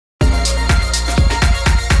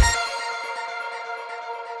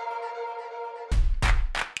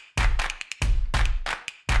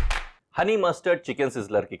Honey mustard chicken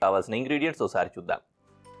sizzler కి కావాల్సిన ingredients ఒకసారి చూద్దాం.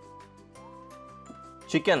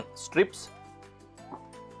 చికెన్ స్ట్రిప్స్,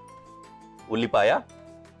 ఉల్లిపాయ,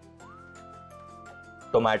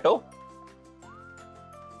 టొమాటో,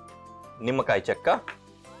 నిమ్మకాయ చెక్క,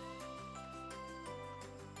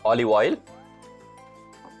 olive oil,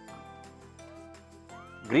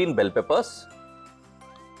 green bell peppers,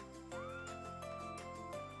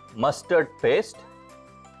 mustard paste,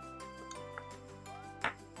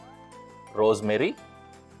 rosemary,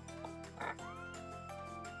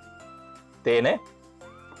 తేనె,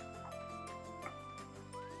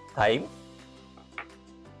 థైమ్,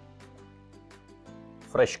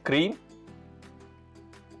 ఫ్రెష్ క్రీమ్,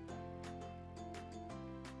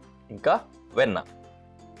 ఇంకా వెన్న.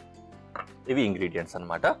 ఇవి ఇంగ్రీడియంట్స్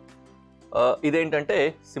అన్నమాట. ఇదేంటంటే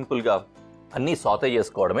సింపుల్గా అన్నీ సాటే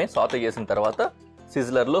చేసుకోవడమే. సాటే చేసిన తర్వాత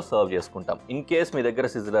సిజ్లర్లో సర్వ్ చేసుకుంటాం. ఇన్ కేస్ మీ దగ్గర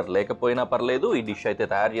సిజ్లర్ లేకపోయినా పర్లేదు, ఈ డిష్ అయితే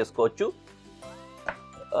తయారు చేసుకోవచ్చు.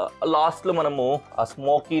 లాస్ట్లో మనము ఆ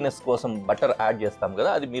స్మోకీనెస్ కోసం బటర్ యాడ్ చేస్తాం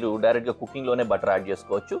కదా, అది మీరు డైరెక్ట్గా కుకింగ్లోనే బటర్ యాడ్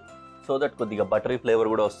చేసుకోవచ్చు. సో దట్ కొద్దిగా బటరీ ఫ్లేవర్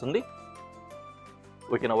కూడా వస్తుంది.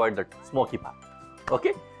 We can avoid that smoky part.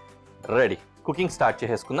 Okay, ready. Cooking start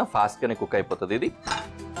చేసేసుకుందాం. ఫాస్ట్గానే కుక్ అయిపోతుంది ఇది.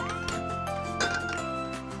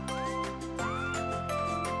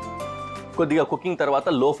 కొద్దిగా కుకింగ్ తర్వాత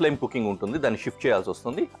లో ఫ్లేమ్ కుకింగ్ ఉంటుంది, దాన్ని షిఫ్ట్ చేయాల్సి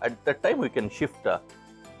వస్తుంది. At that time we can shift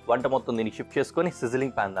వంట మొత్తం దీన్ని షిఫ్ట్ చేసుకొని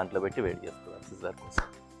సిజిలింగ్ ప్యాన్ దాంట్లో పెట్టి వేడి చేసుకోవాలి సిజ్లర్ కోసం.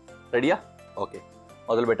 రెడీయా? ఓకే,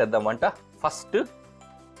 మొదలు పెట్టేద్దాం వంట. ఫస్ట్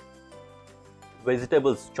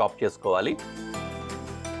వెజిటేబుల్స్ చాప్ చేసుకోవాలి.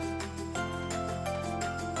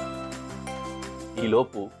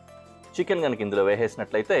 ఈలోపు చికెన్ కనుక ఇందులో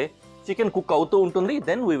వేసేసినట్లయితే చికెన్ కుక్ అవుతూ ఉంటుంది.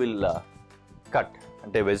 దెన్ వీ విల్ కట్,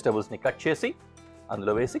 అంటే వెజిటేబుల్స్ని కట్ చేసి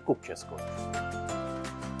అందులో వేసి కుక్ చేసుకోవాలి.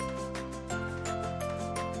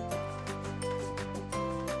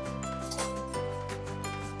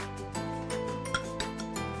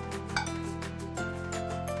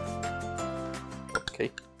 ఓకే,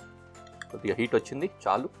 కొద్దిగా హీట్ వచ్చింది,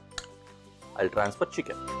 చాలు. I will transfer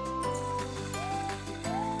chicken.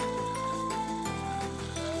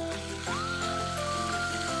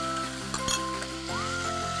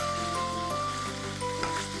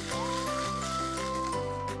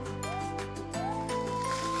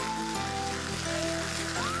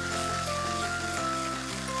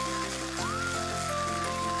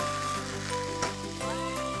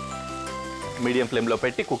 Medium ఫ్లేమ్లో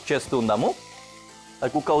పెట్టి కుక్ చేస్తూ ఉందాము.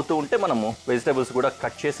 అది కుక్ అవుతూ ఉంటే మనము వెజిటేబుల్స్ కూడా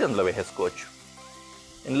కట్ చేసి అందులో వేసేసుకోవచ్చు.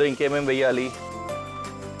 ఇందులో ఇంకేమేమి వేయాలి?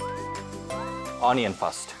 Onion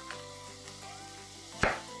first.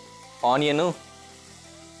 ఆనియన్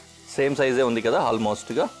సేమ్ సైజే ఉంది కదా,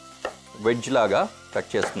 ఆల్మోస్ట్గా వెజ్ లాగా కట్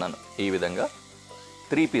చేస్తున్నాను. ఈ విధంగా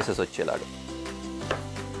 3 పీసెస్ వచ్చేలాగా.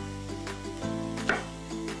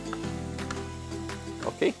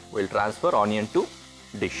 Okay, will transfer onion to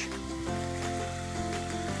dish.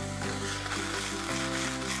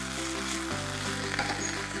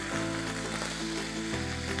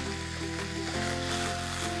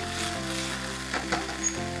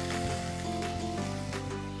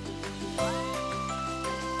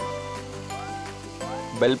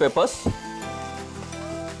 Bell peppers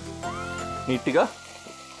నీట్గా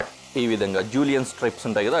ఈ విధంగా జూలియన్ స్ట్రిప్స్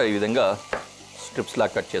ఉంటాయి కదా, ఈ విధంగా స్ట్రిప్స్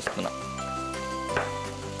లాగా కట్ చేసుకున్నాం.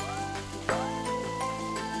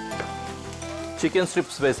 చికెన్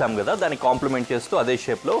స్ట్రిప్స్ వేసాం కదా, దాన్ని కాంప్లిమెంట్ చేస్తూ అదే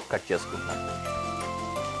షేప్లో కట్ చేసుకుంటాం.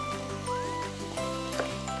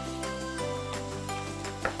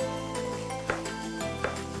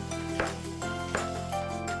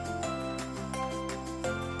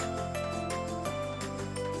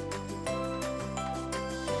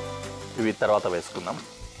 ఇవి తర్వాత వేసుకుందాం,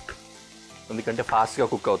 ఎందుకంటే ఫాస్ట్గా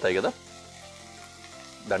కుక్ అవుతాయి కదా,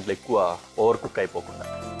 దాంట్లో ఎక్కువ ఓవర్ కుక్ అయిపోకుండా.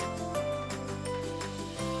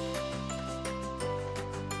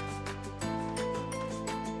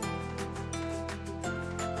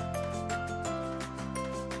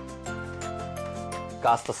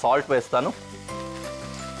 కాస్త సాల్ట్ వేస్తాను.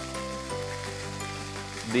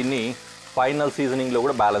 దీన్ని ఫైనల్ సీజనింగ్లో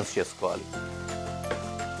కూడా బ్యాలెన్స్ చేసుకోవాలి.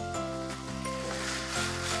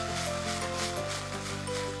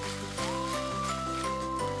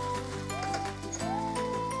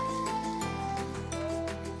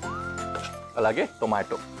 అలాగే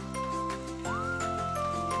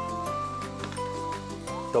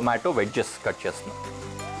టొమాటో వెడ్జెస్ కట్ చేస్తున్నాం.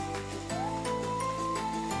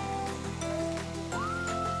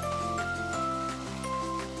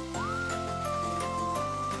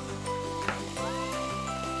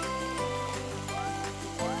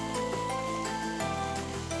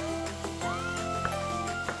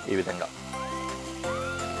 ఈ విధంగా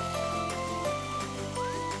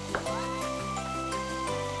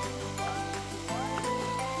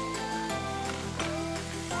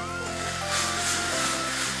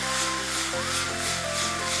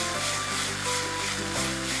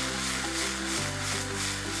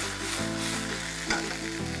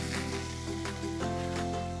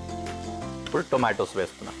ఇప్పుడు టొమాటోస్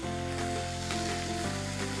వేస్తున్నా.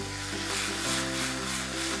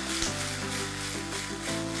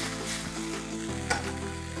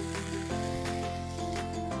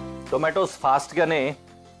 టొమాటోస్ ఫాస్ట్గానే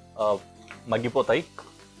మగ్గిపోతాయి.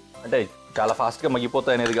 అంటే చాలా ఫాస్ట్గా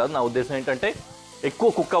మగ్గిపోతాయి అనేది కాదు, నా ఉద్దేశం ఏంటంటే ఎక్కువ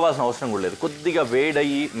కుక్ అవ్వాల్సిన అవసరం కూడా లేదు. కొద్దిగా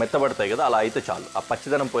వేడయ్యి మెత్తబడతాయి కదా, అలా అయితే చాలు. ఆ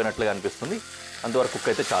పచ్చిదనం పోయినట్లుగా అనిపిస్తుంది, అంతవరకు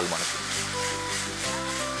కుక్ అయితే చాలు మనకి.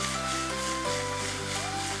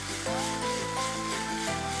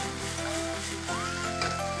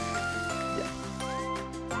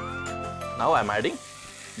 Now I am adding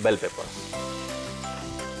bell peppers.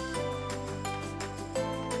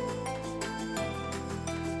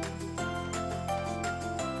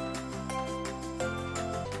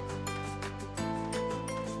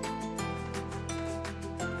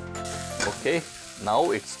 Okay, now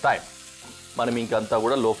it's time. మనం ఇంకంతా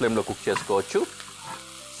కూడా లో ఫ్లేమ్లో కుక్ చేసుకోవచ్చు.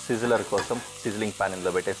 సిజిలర్ కోసం సిజిలింగ్ ప్యాన్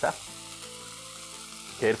ఇందులో పెట్టేసా.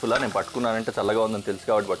 కేర్ఫుల్గా నేను పట్టుకున్నానంటే చల్లగా ఉందని తెలుసు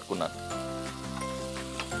కాబట్టి పట్టుకున్నాను.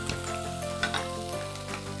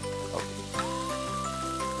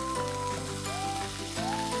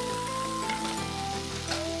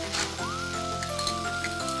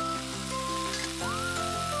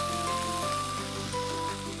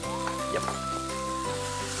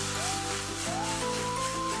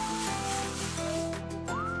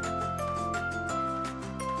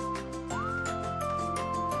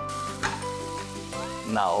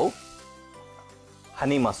 నౌ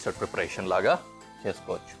హనీ మస్టర్డ్ ప్రిపరేషన్ లాగా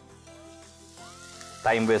చేసుకోవచ్చు.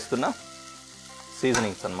 టైం వేస్తున్నా,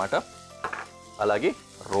 సీజనింగ్స్ అన్నమాట. అలాగే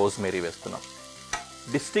రోజ్మెరీ వేస్తున్నాం.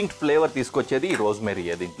 డిస్టింక్ట్ ఫ్లేవర్ తీసుకొచ్చేది ఈ రోజ్మెరీ.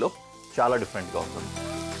 దీంట్లో చాలా డిఫరెంట్గా ఉంటుంది.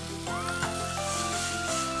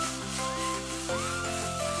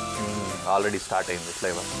 ఆల్రెడీ స్టార్ట్ అయింది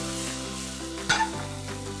ఫ్లేవర్.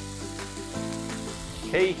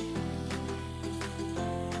 హే,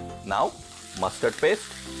 నౌ mustard paste,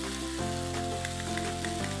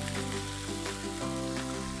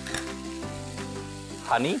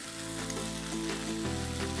 honey,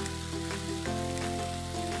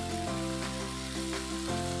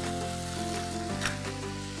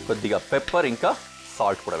 కొద్దిగా పెప్పర్, ఇంకా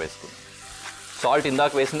సాల్ట్ కూడా వేసుకుందాం. సాల్ట్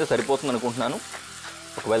ఇందాక వేసిందే సరిపోతుంది అనుకుంటున్నాను.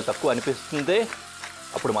 ఒకవేళ తక్కువ అనిపిస్తుందే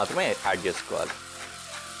అప్పుడు మాత్రమే యాడ్ చేసుకోవాలి.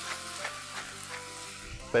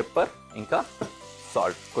 పెప్పర్ ఇంకా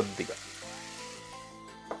సాల్ట్ కొద్దిగా.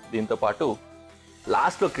 దీంతో పాటు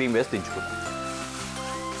లాస్ట్లో క్రీమ్ వేసి దించుకుందాం.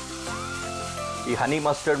 ఈ హనీ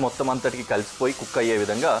మస్టర్డ్ మొత్తం అంతటికి కలిసిపోయి కుక్ అయ్యే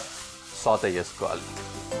విధంగా సాటే చేసుకోవాలి.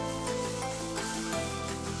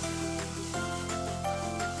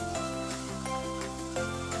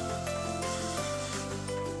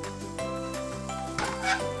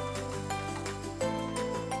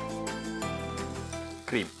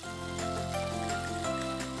 Cream,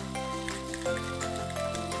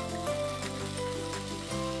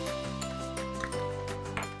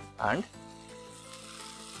 and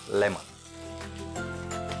lemon.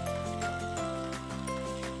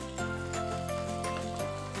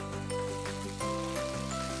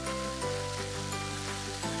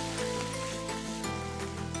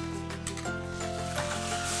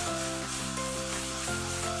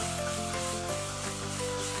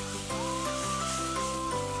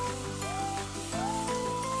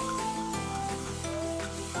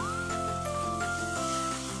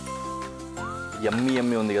 యమ్మీ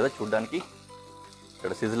యమ్మీ ఉంది కదా చూడ్డానికి.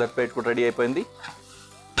 ఇక్కడ సిజిలర్ ప్లేట్ కూడా రెడీ అయిపోయింది.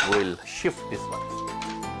 Will shift this one.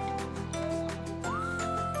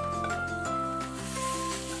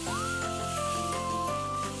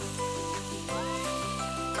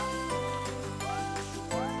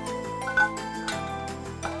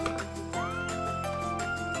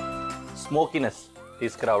 స్మోకీనెస్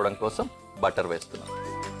తీసుకురావడం కోసం బటర్ వేస్తున్నాం.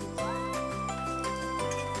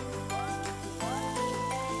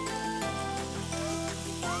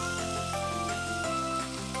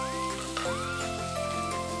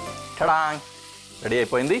 రెడీ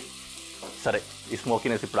అయిపోయింది. సరే, ఈ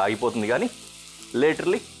స్మోకీనెస్ ఇప్పుడు ఆగిపోతుంది, కానీ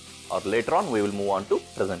later on we will move on to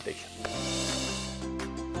presentation.